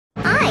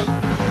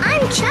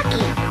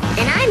Chucky,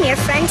 and I'm your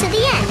friend to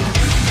the end.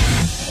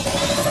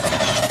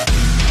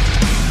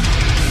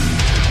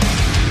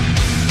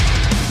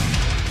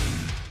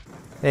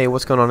 Hey,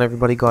 what's going on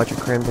everybody? Got your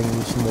Crim bringing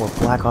you some more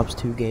Black Ops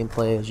 2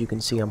 gameplay. As you can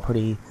see, I'm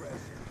pretty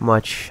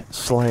much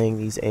slaying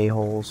these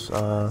a-holes.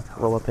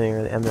 Roll up in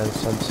here, the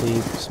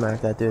SMG, smack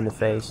that dude in the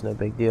face, no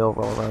big deal.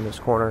 Roll around this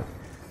corner,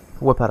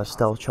 whip out a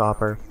stealth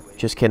chopper.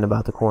 Just kidding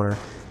about the corner.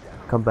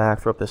 Come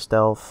back, throw up the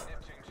stealth,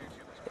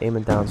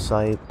 aiming down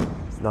sight,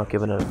 not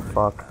giving a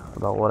fuck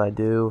about what I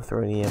do.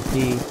 Throw an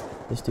EMP.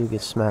 This dude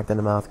gets smacked in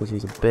the mouth because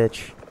he's a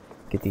bitch.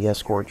 Get the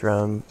Escore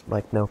drone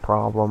like no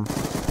problem.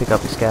 Pick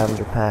up the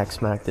scavenger pack,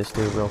 smack this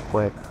dude real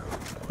quick.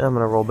 And I'm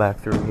gonna roll back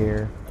through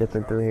here,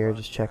 dipping through here,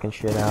 just checking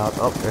shit out.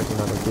 Oh, there's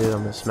another dude.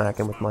 I'm gonna smack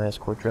him with my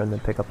Escore drone, then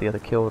pick up the other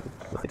kill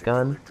with the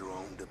gun.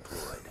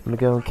 I'm gonna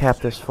go and cap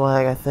this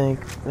flag, I think.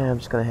 I'm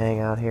just gonna hang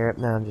out here.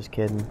 Nah, I'm just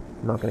kidding.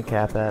 I'm not gonna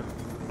cap that.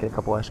 Get a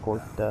couple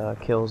Escort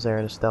kills there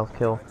and a stealth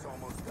kill.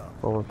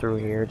 Rolling through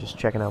here, just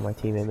checking out my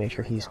teammate, make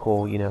sure he's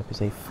cool, you know, because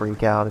they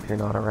freak out if you're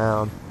not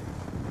around.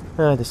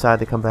 I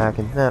decided to come back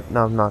and, no,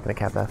 I'm not going to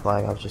cap that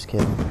flag, I was just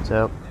kidding.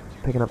 So,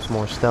 picking up some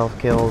more stealth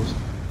kills,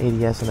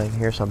 ADS, and I can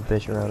hear some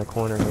bitch around the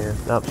corner here.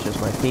 Nope, it's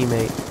just my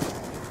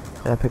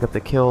teammate. And I pick up the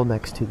kill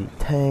next to the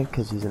tank,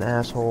 because he's an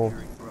asshole.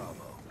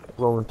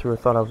 Rolling through, I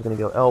thought I was going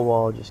to go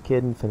L-wall, just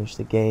kidding, finish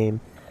the game.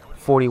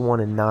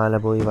 41-9, I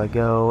believe I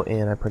go,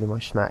 and I pretty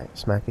much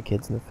smack the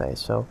kids in the face.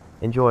 So,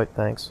 enjoy it,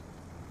 thanks.